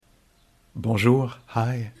Bonjour,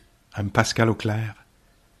 hi, I'm Pascal Auclair.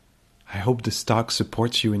 I hope this talk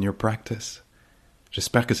supports you in your practice.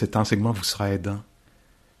 J'espère que cet enseignement vous sera aidant.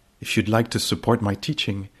 If you'd like to support my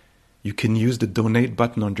teaching, you can use the donate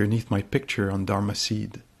button underneath my picture on Dharma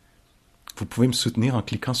Seed. Vous pouvez me soutenir en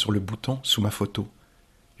cliquant sur le bouton sous ma photo.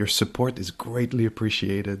 Your support is greatly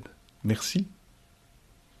appreciated. Merci.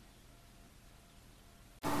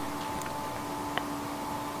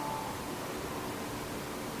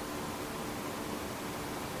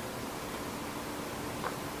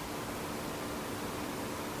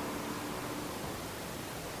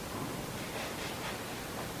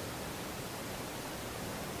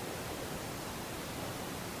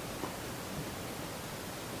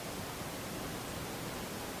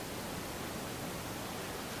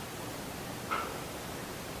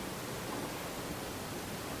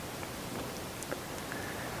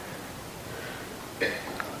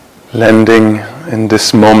 Landing in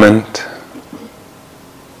this moment,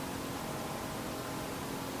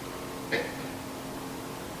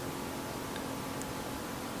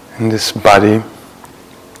 in this body.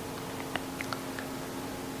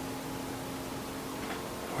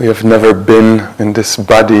 We have never been in this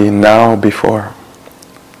body now before.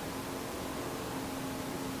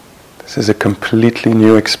 This is a completely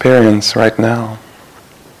new experience right now.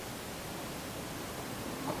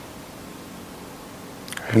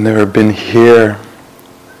 I've never been here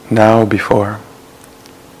now before.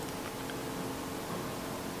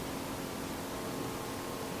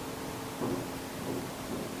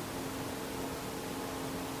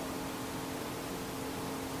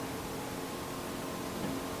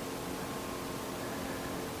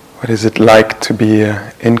 What is it like to be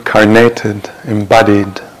incarnated,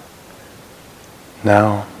 embodied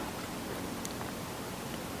now?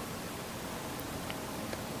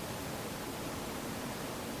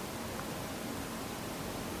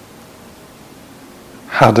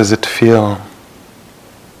 How does it feel?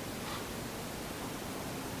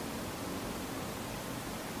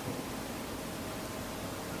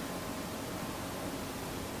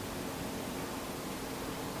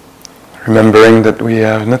 Remembering that we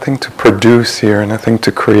have nothing to produce here, nothing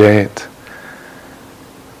to create.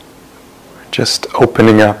 We're just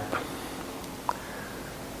opening up,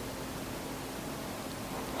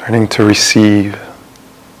 learning to receive.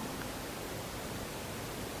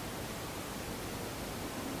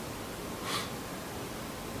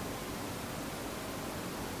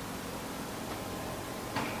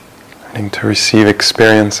 Learning to receive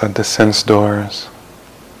experience at the sense doors.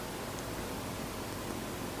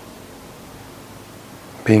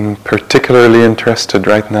 Being particularly interested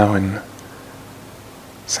right now in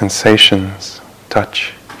sensations,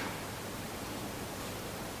 touch.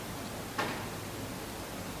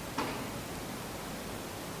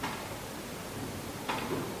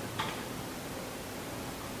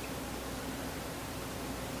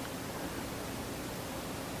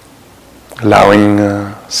 Allowing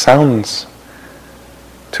sounds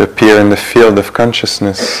to appear in the field of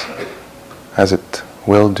consciousness as it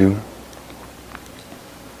will do.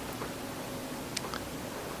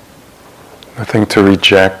 Nothing to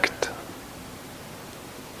reject.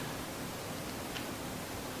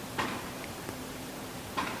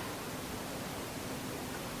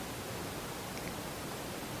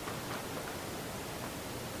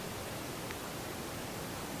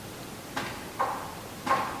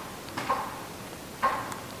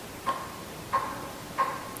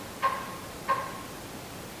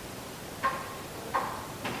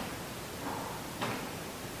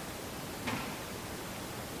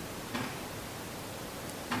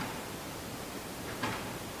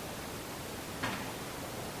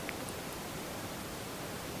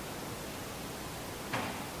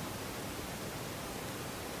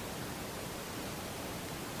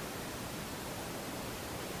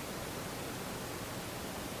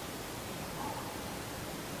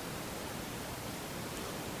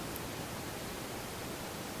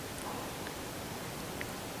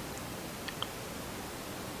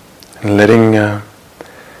 And letting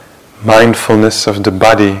mindfulness of the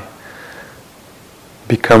body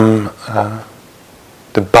become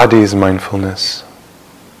the body's mindfulness,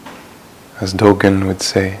 as Dogen would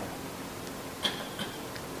say.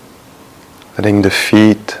 Letting the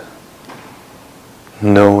feet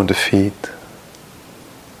know the feet.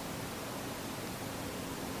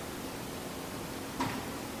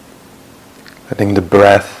 Letting the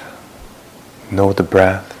breath know the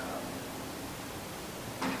breath.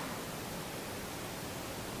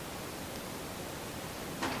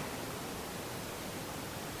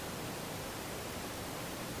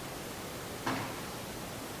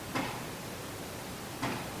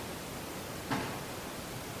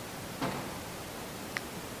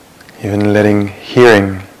 even letting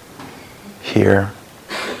hearing hear.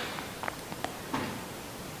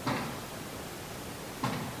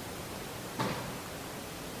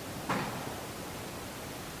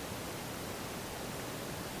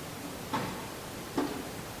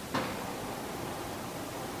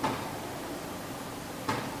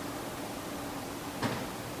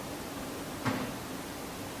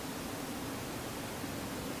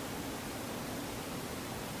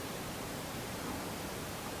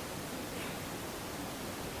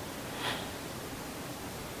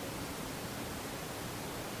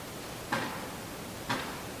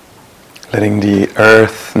 Letting the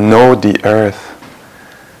earth know the earth,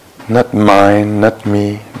 not mine, not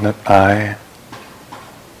me, not I.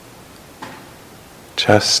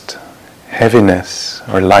 Just heaviness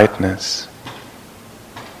or lightness.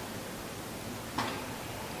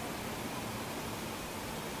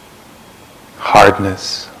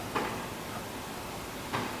 Hardness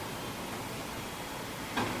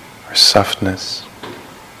or softness.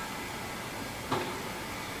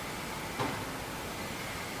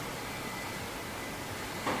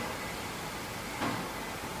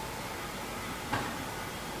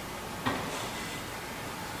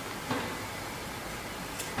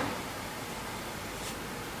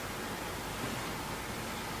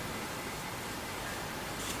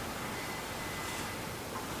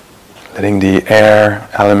 Letting the air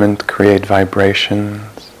element create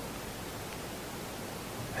vibrations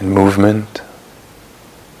and movement.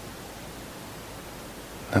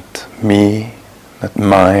 Not me, not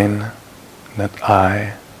mine, not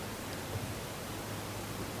I.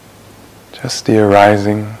 Just the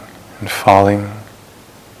arising and falling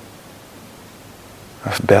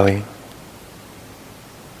of belly.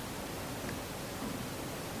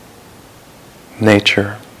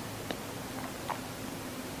 Nature.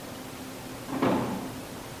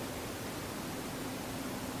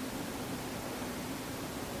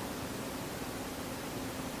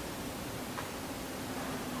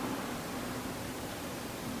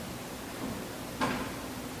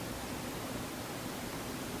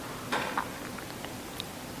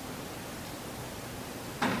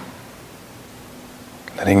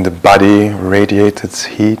 Letting the body radiate its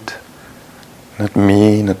heat, not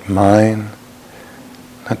me, not mine,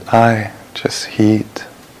 not I, just heat,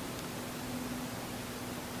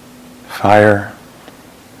 fire,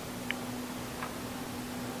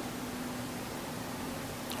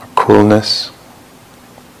 or coolness.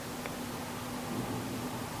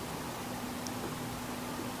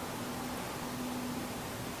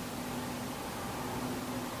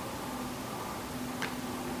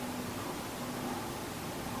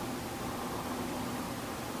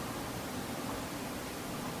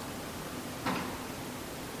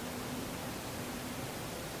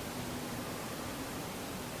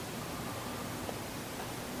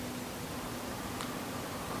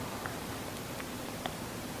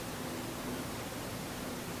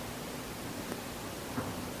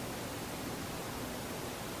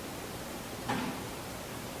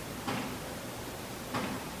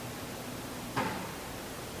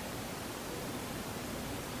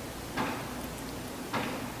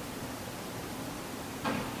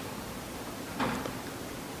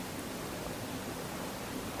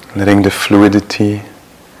 Letting the fluidity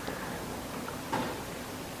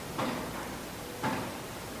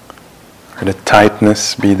or the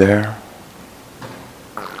tightness be there.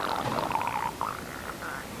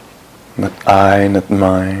 Not I, not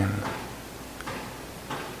mine.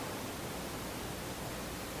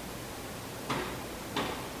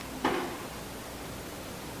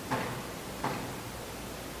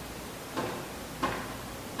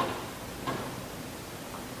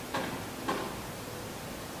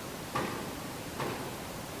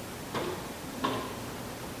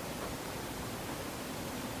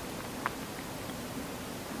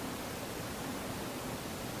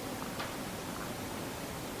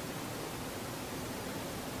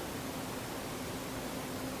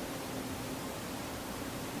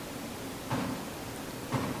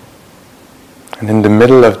 And in the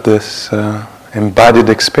middle of this embodied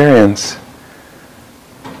experience,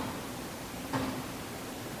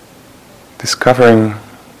 discovering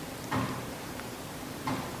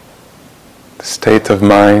the state of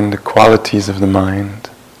mind, the qualities of the mind.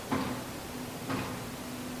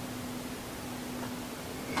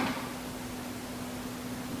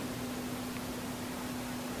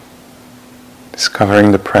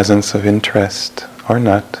 Discovering the presence of interest or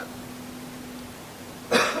not.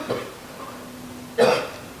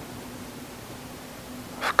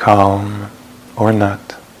 Of calm or not.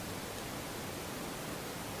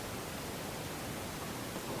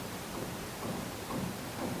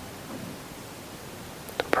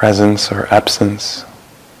 presence or absence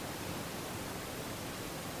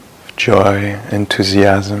of joy,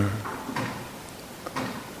 enthusiasm,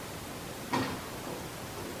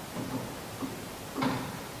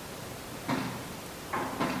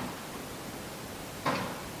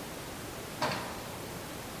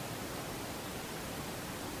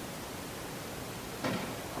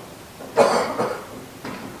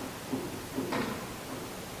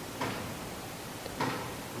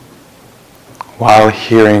 while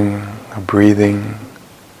hearing or breathing,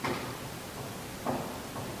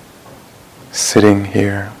 sitting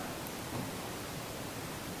here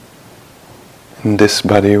in this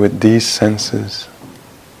body with these senses,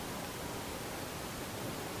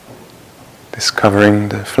 discovering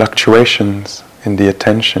the fluctuations in the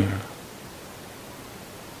attention,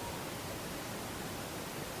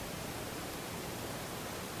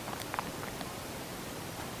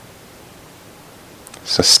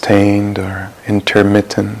 sustained or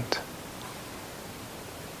intermittent,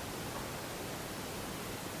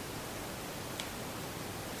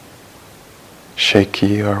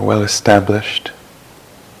 shaky or well established.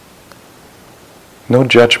 No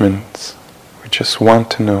judgments, we just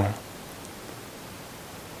want to know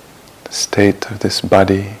the state of this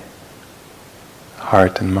body,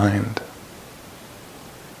 heart and mind.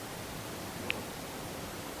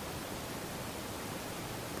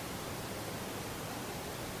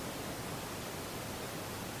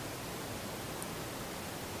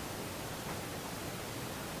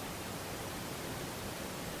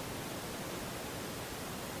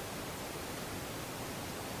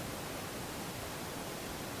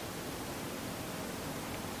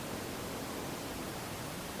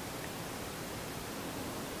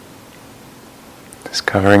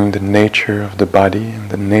 Discovering the nature of the body and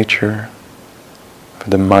the nature of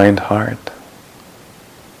the mind-heart.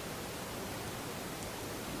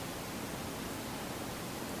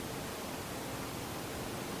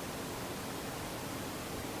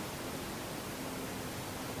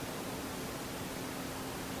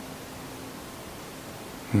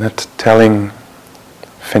 Not telling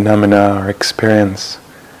phenomena or experience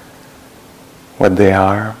what they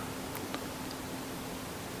are,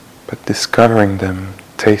 but discovering them,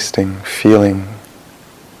 tasting, feeling,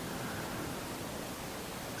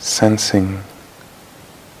 sensing,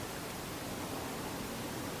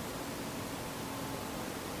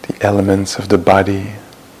 the elements of the body,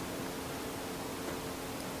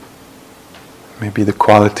 maybe the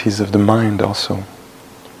qualities of the mind also.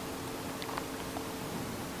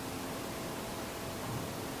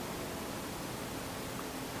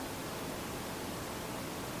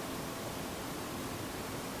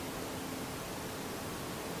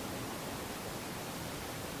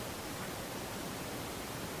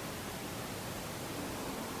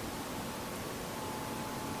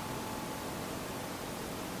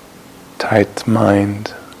 Tight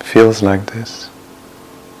mind feels like this.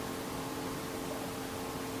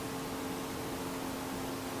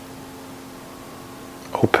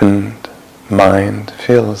 Opened mind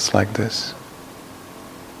feels like this.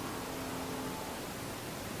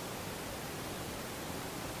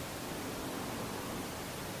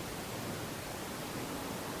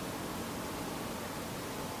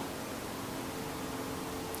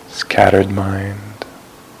 Scattered mind.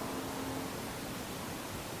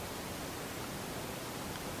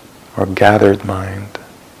 Or gathered mind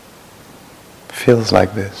feels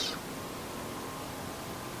like this.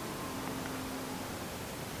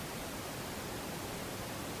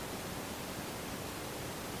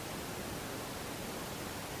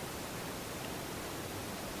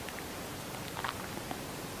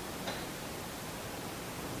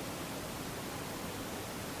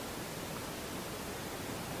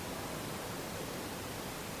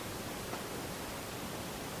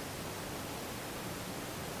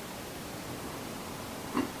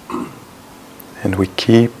 And we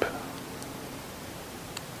keep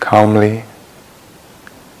calmly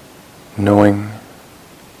knowing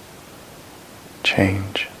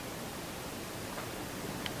change.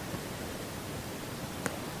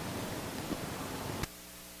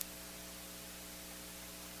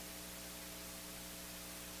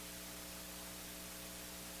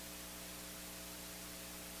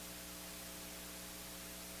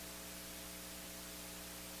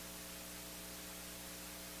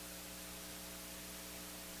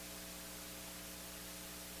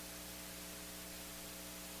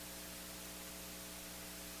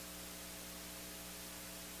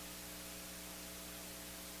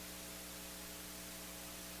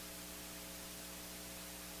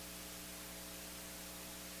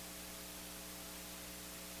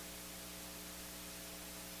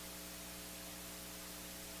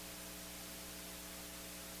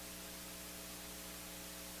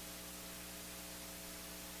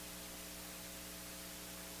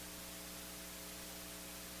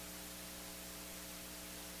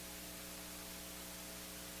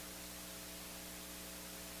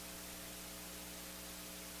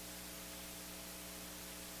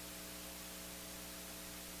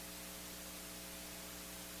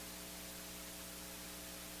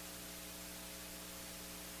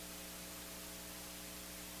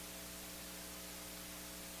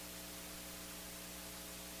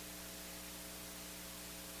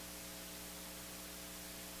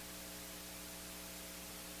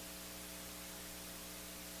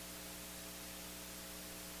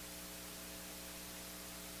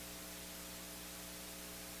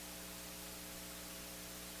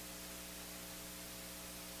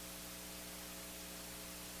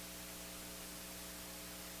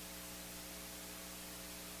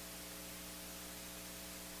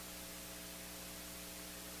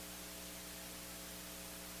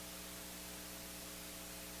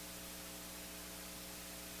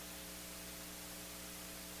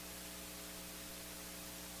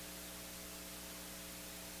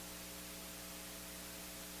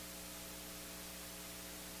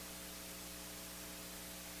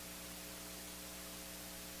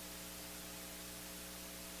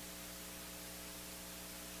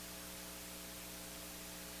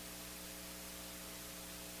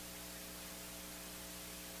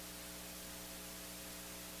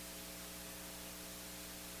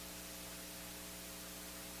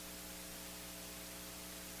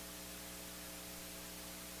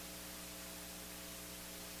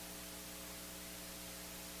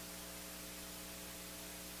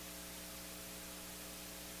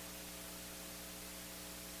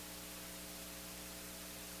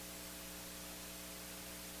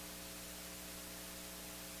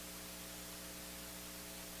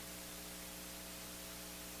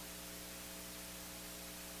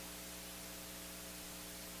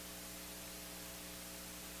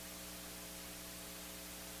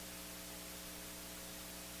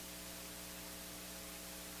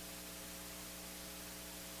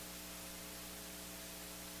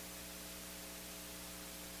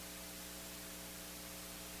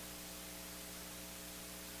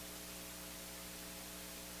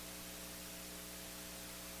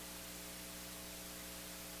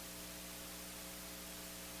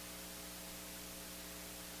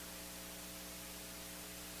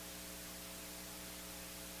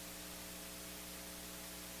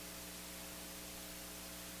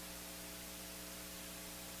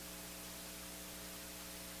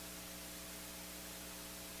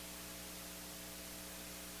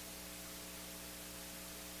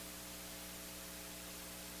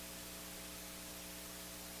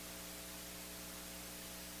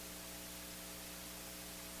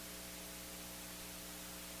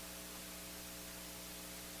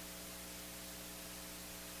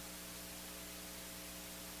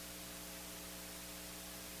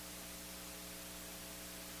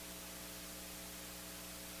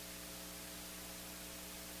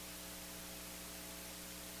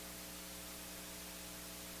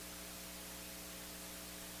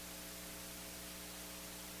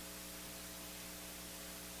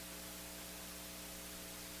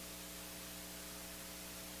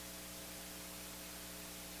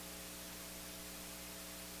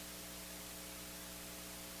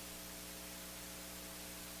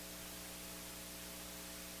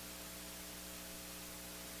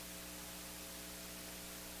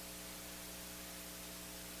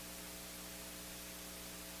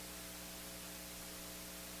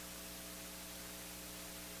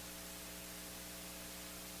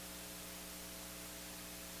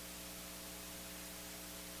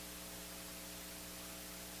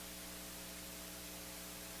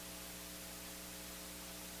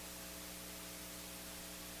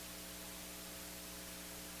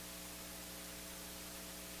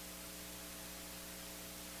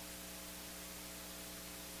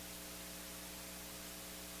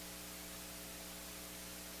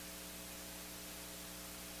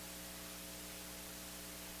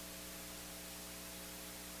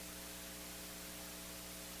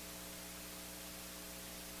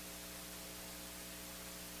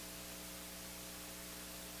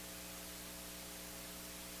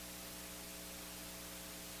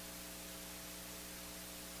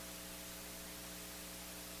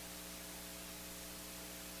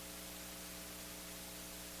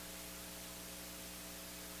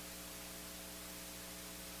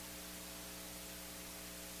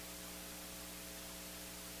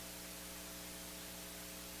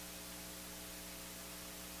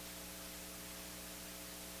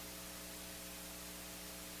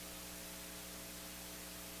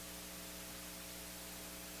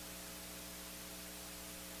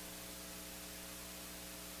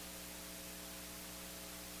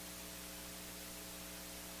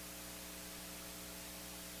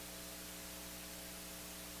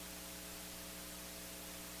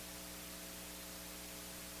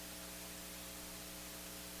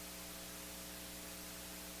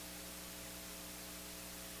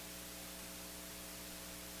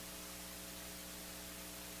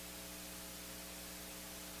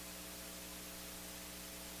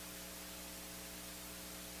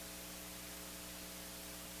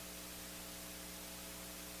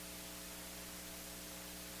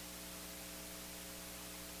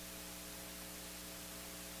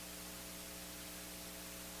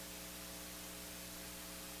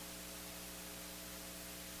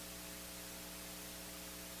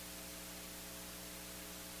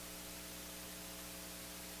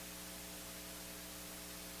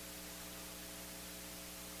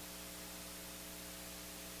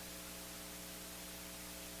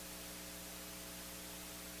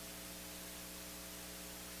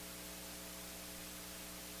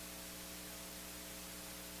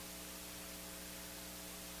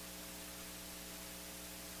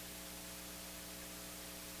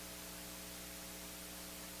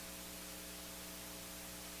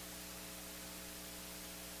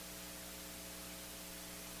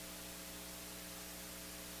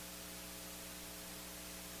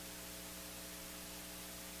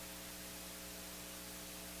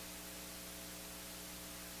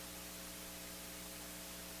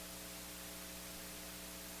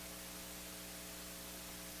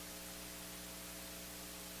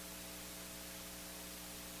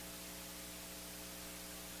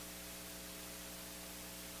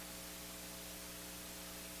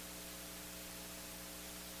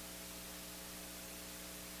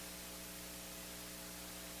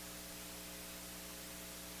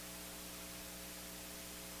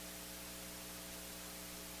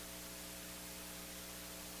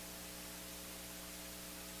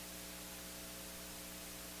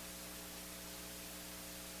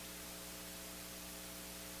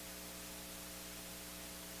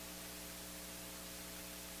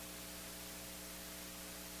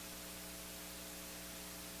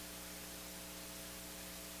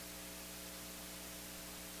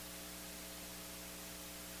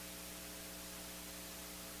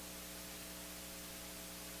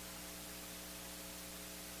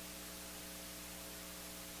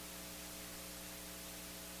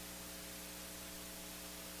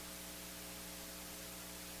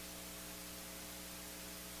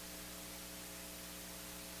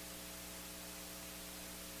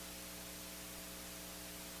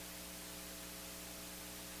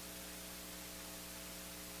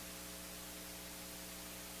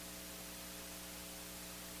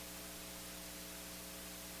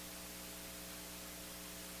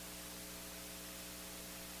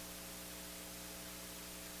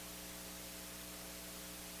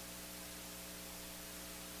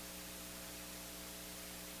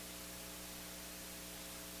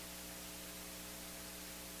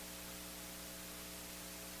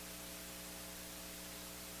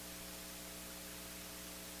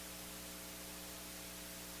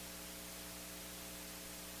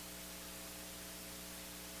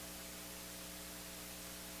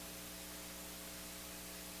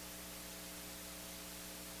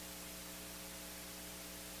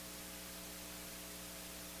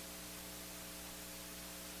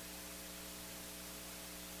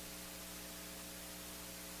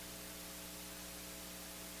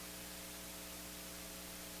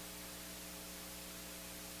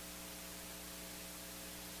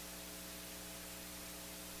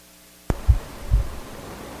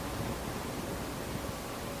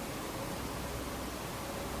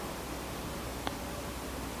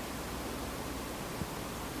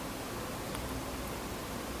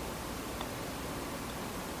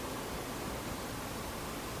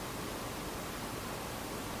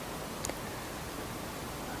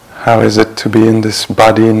 How is it to be in this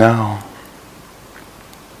body now?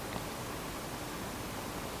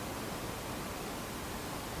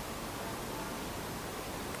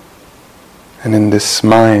 And in this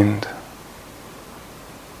mind?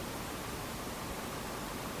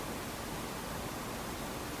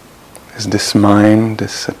 Is this mind,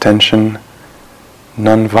 this attention,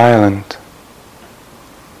 non-violent?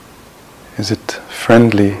 Is it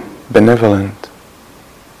friendly, benevolent?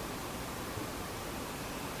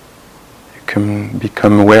 You can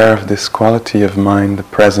become aware of this quality of mind, the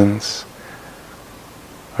presence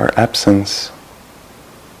or absence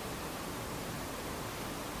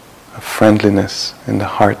of friendliness in the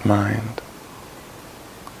heart-mind.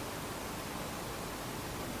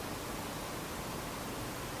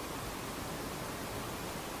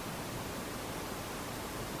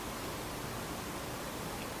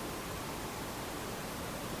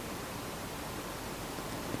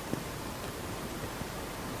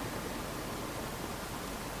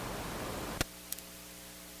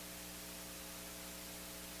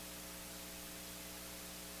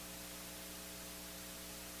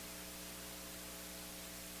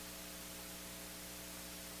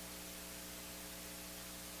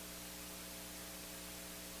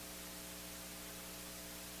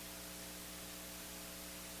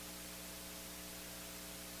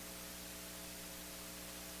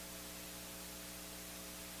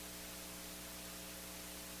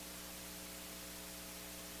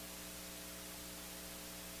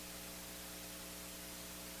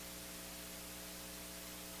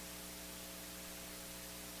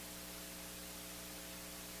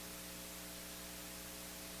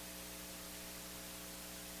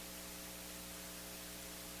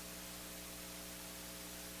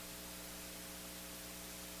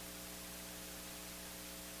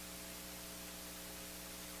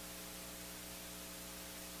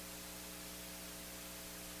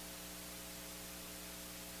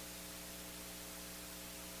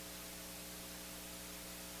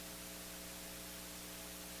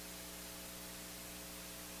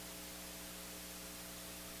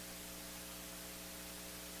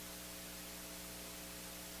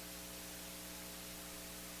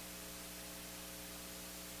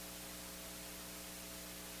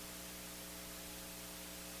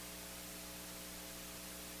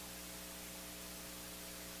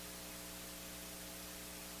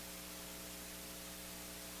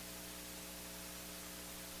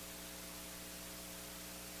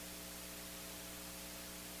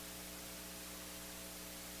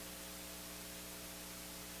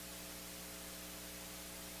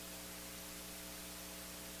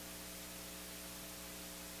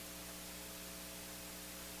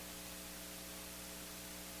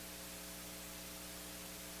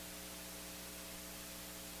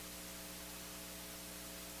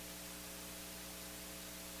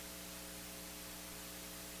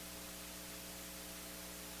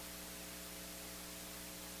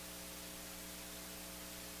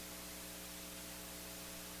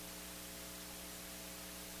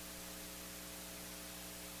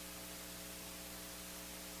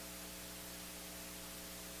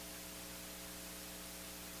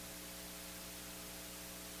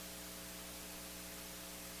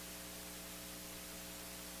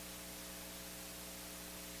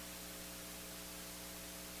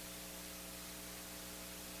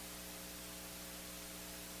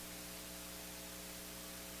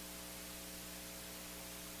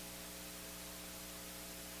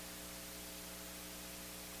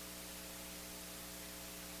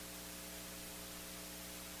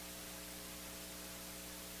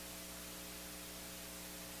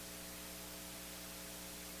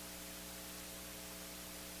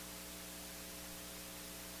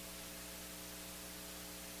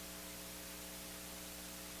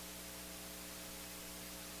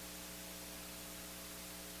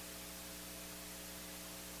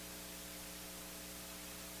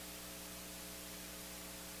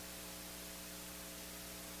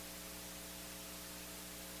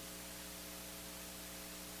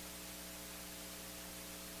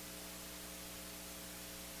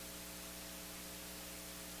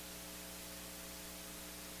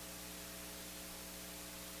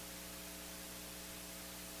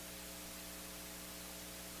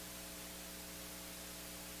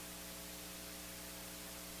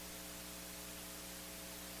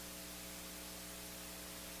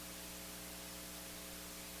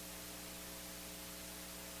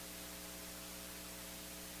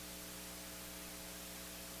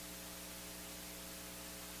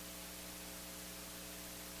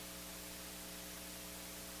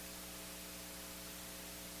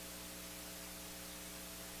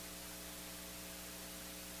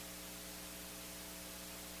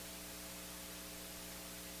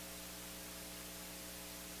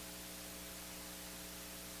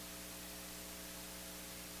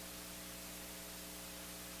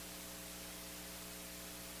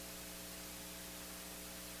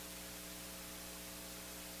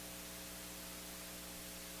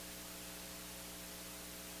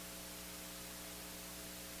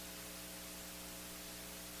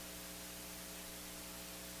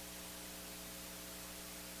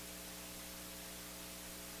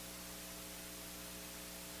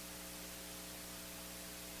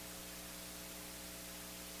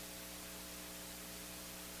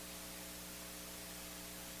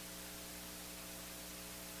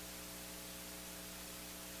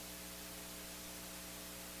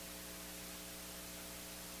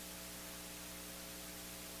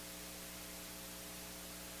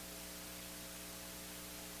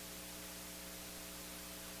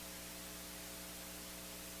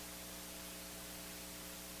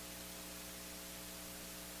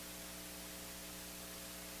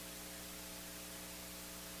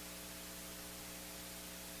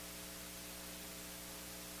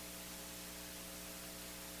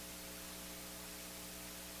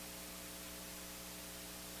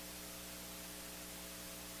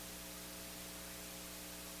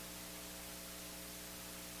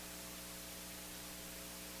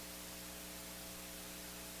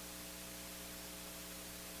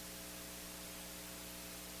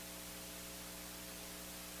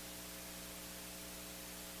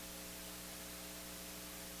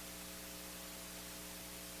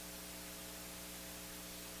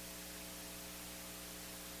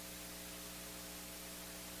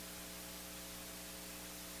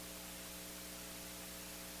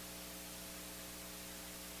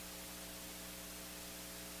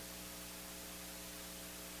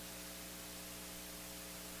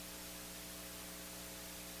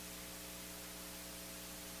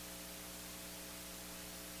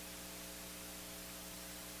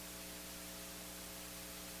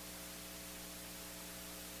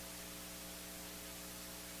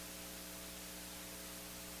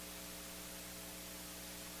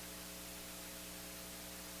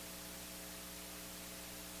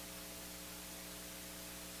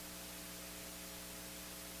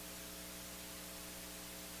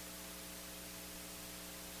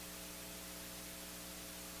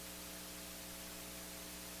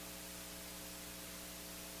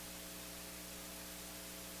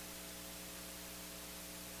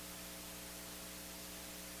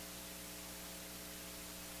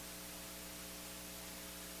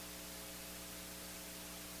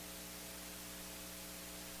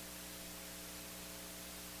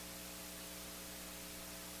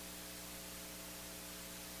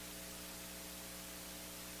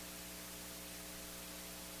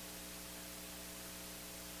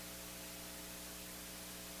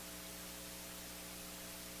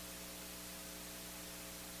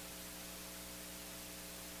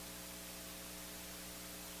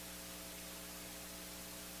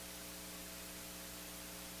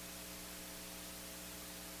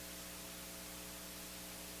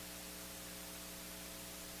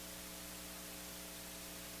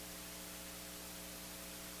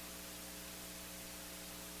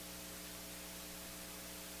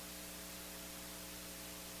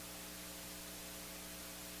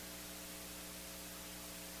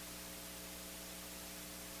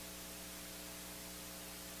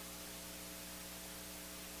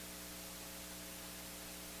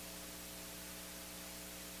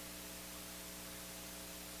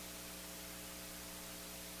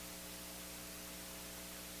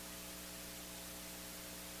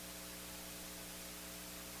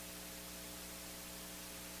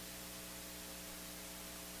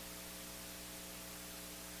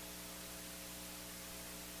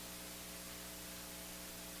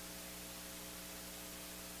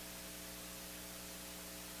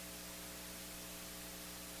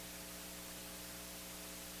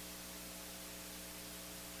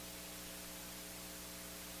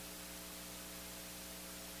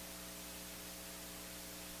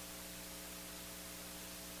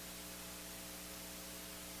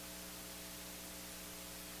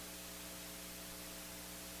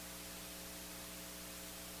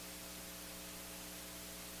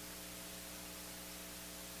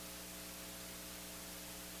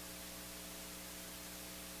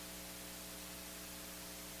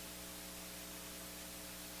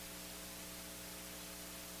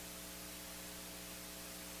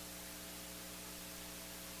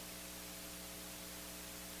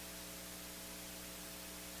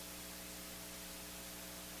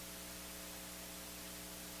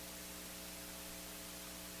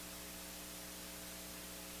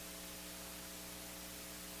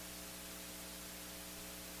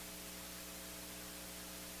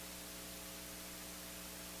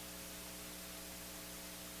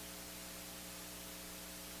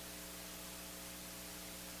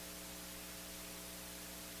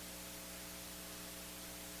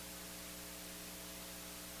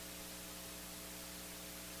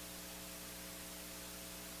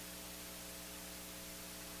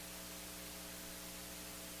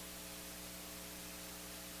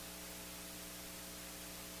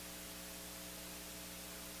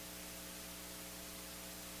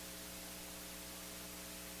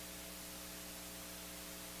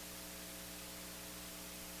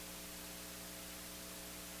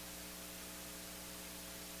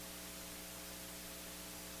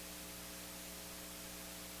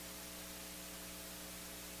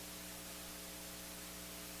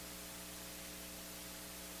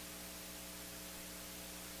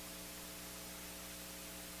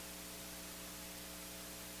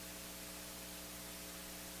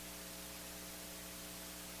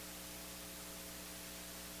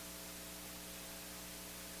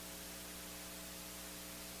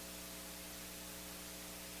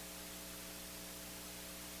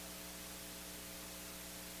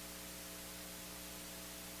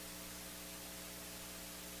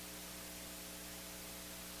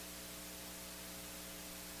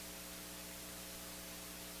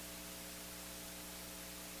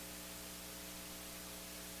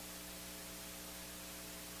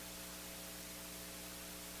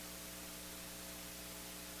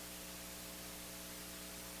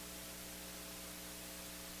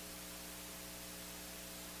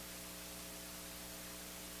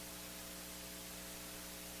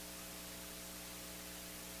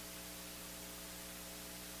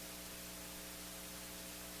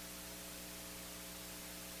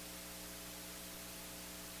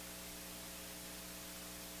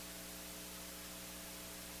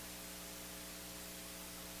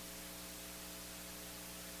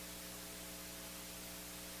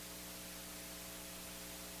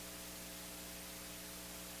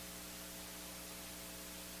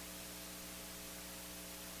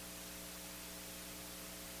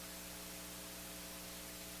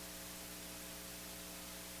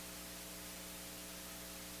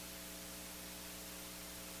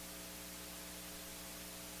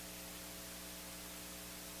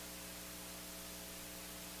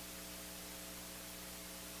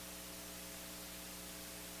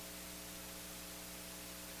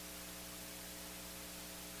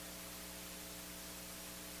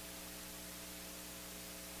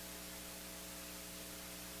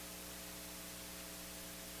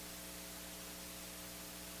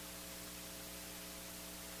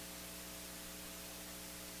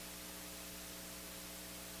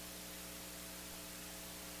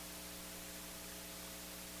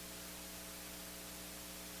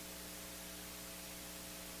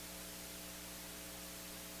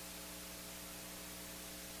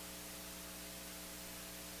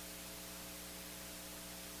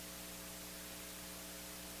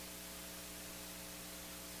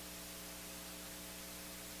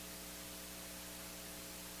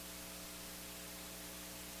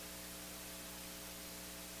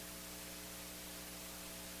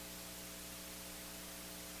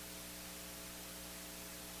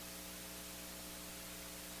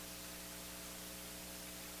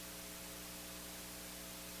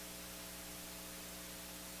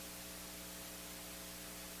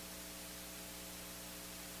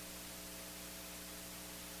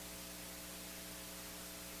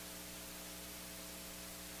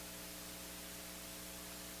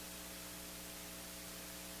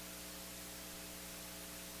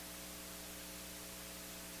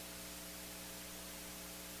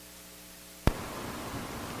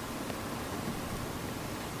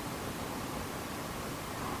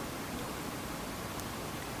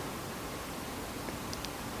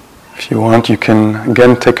 If you want, you can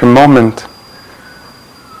again take a moment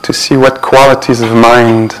to see what qualities of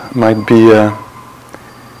mind might be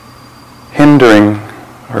hindering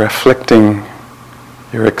or afflicting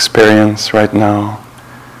your experience right now.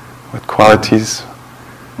 What qualities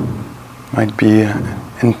might be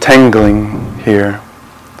entangling here.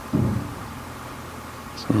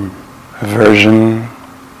 Some aversion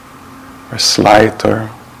or slight or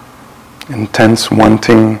intense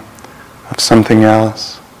wanting of something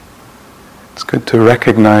else. It's good to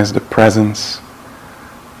recognize the presence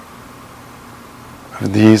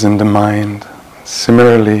of these in the mind.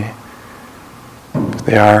 Similarly, if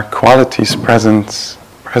there are qualities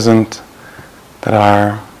present that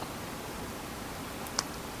are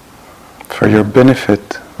for your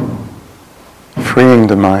benefit, freeing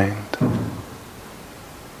the mind,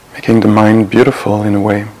 making the mind beautiful in a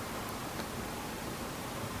way.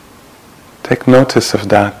 Take notice of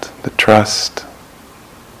that, the trust,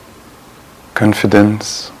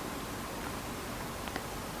 confidence,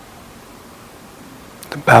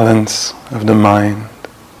 the balance of the mind.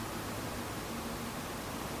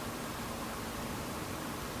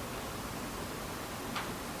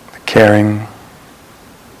 The caring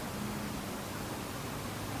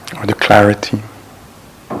or the clarity.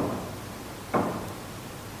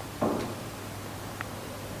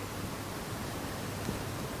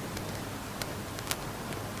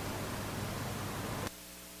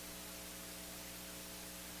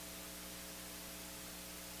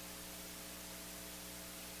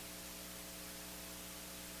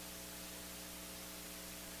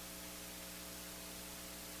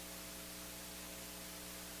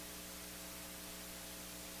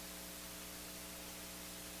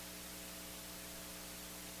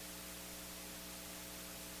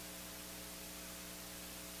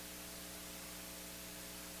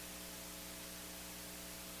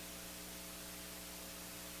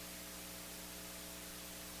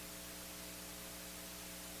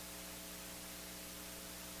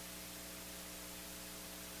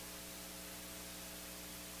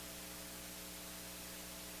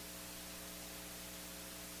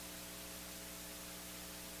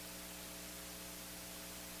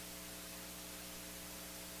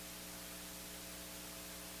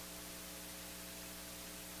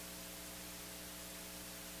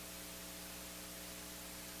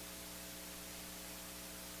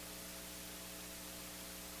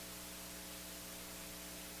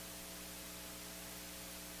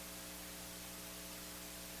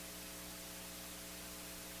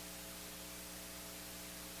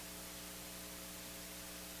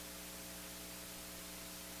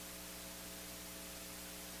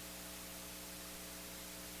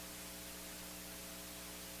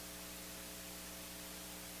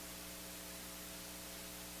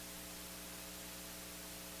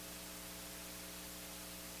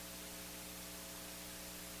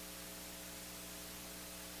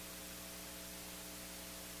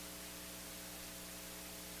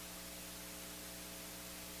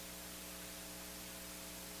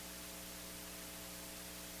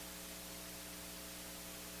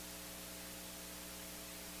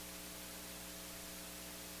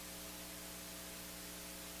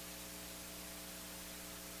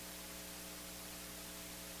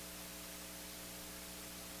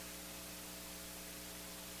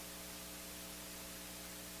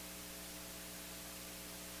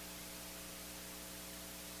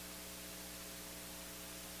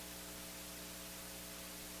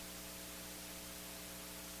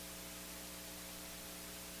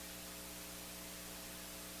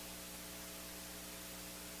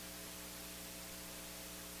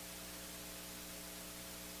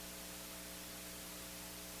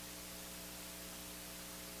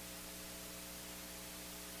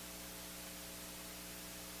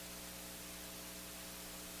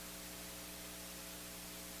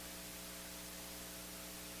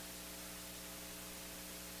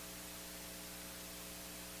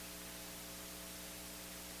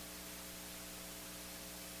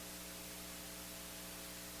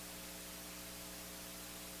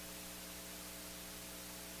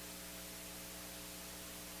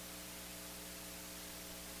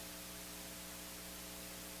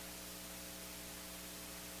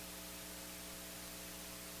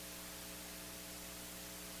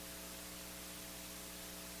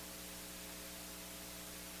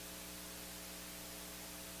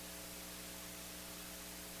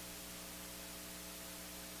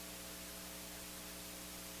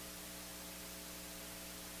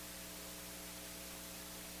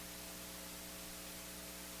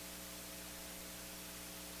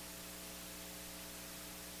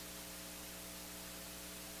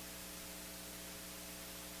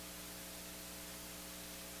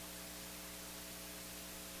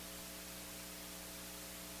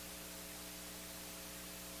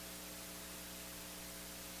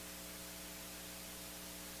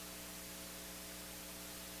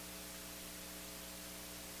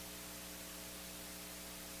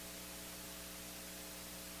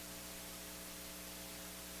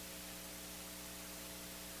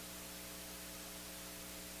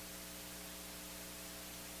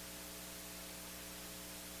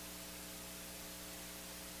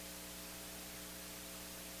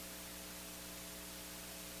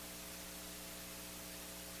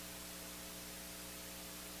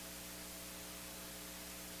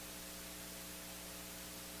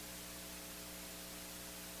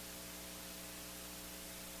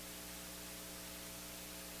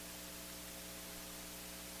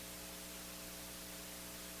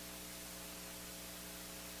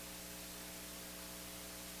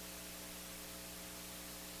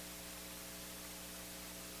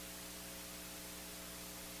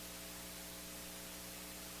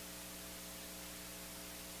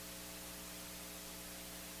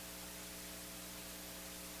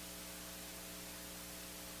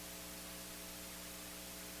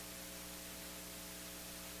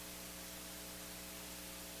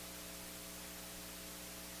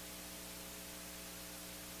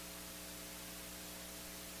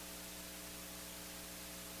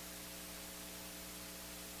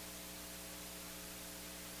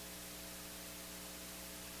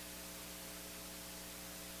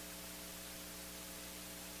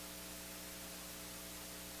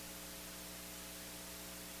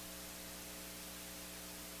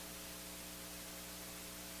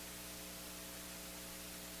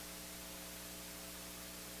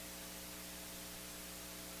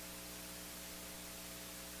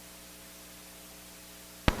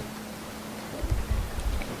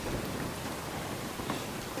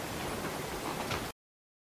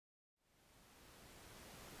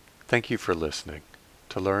 Thank you for listening.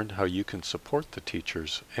 To learn how you can support the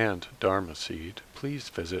teachers and Dharma Seed, please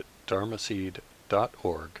visit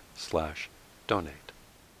dharmaseed.org/donate.